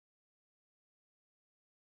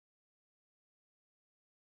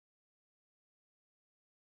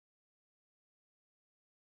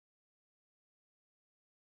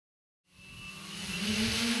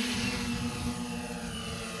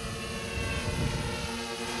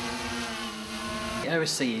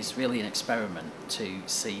AeroSee is really an experiment to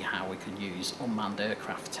see how we can use unmanned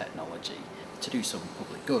aircraft technology to do some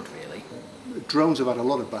public good, really. Drones have had a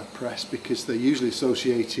lot of bad press because they're usually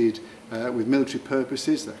associated with military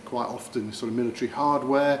purposes. They're quite often sort of military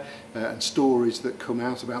hardware, and stories that come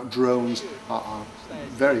out about drones are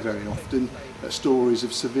very, very often stories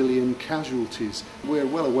of civilian casualties. We're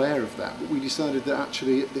well aware of that, but we decided that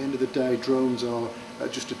actually at the end of the day drones are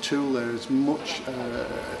just a tool. They're as much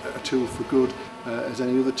a tool for good as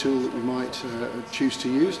any other tool that we might choose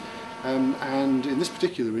to use. And in this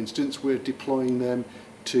particular instance we're deploying them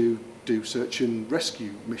to do search and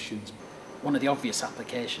rescue missions. One of the obvious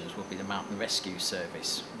applications would be the Mountain Rescue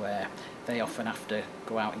Service, where they often have to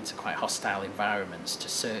go out into quite hostile environments to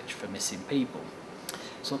search for missing people.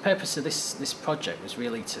 So the purpose of this project was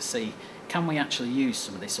really to see, can we actually use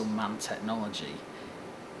some of this unmanned technology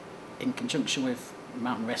in conjunction with the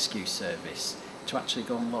Mountain Rescue Service to actually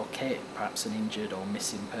go and locate perhaps an injured or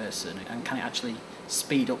missing person, and can it actually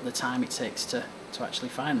speed up the time it takes to actually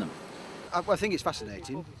find them? I think it's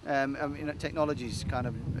fascinating. I mean, technology is kind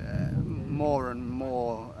of more and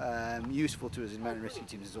more useful to us in mountain rescue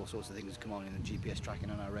teams. There's all sorts of things come on in the GPS tracking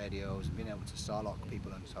on our radios and being able to starlock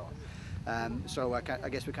people and so on. So I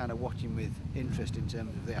guess we're kind of watching with interest in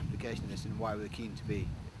terms of the application of this and why we're keen to be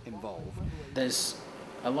involved. There's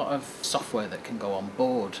a lot of software that can go on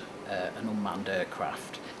board an unmanned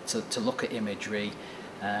aircraft to look at imagery,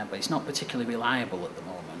 but it's not particularly reliable at the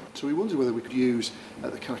moment. So we wondered whether we could use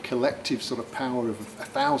the kind of collective sort of power of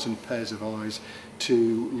 1,000 pairs of eyes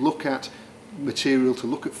to look at material, to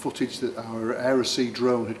look at footage that our AeroSee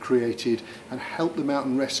drone had created, and help the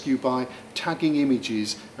mountain rescue by tagging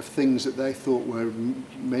images of things that they thought were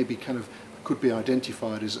maybe kind of could be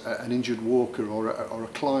identified as an injured walker or a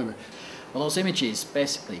climber. Well, those images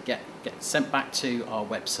basically get sent back to our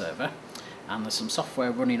web server, and there's some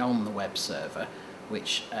software running on the web server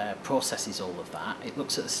which processes all of that. It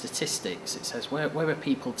looks at the statistics. It says where are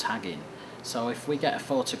people tagging. So if we get a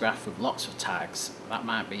photograph with lots of tags, that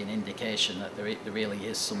might be an indication that there really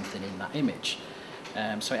is something in that image.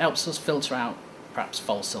 So it helps us filter out perhaps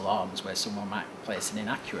false alarms where someone might place an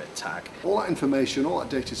inaccurate tag. All that information, all that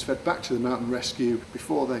data is fed back to the mountain rescue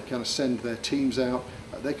before they kind of send their teams out.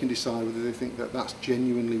 They can decide whether they think that that's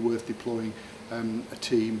genuinely worth deploying a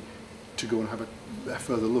team to go and have a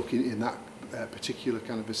further look in that particular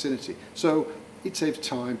kind of vicinity. So it saves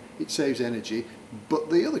time, it saves energy, but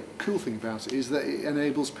the other cool thing about it is that it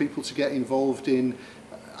enables people to get involved in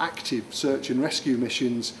active search and rescue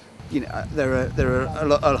missions. You know, there are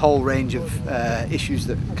a whole range of issues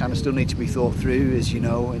that kind of still need to be thought through, as you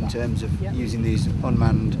know, in terms of using these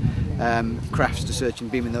unmanned crafts to search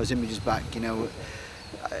and beaming those images back. You know,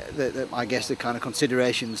 I guess the kind of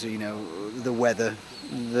considerations, you know, the weather,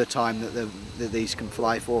 the time that these can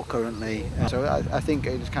fly for currently. So I think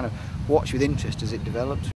it's kind of watch with interest as it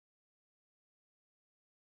develops.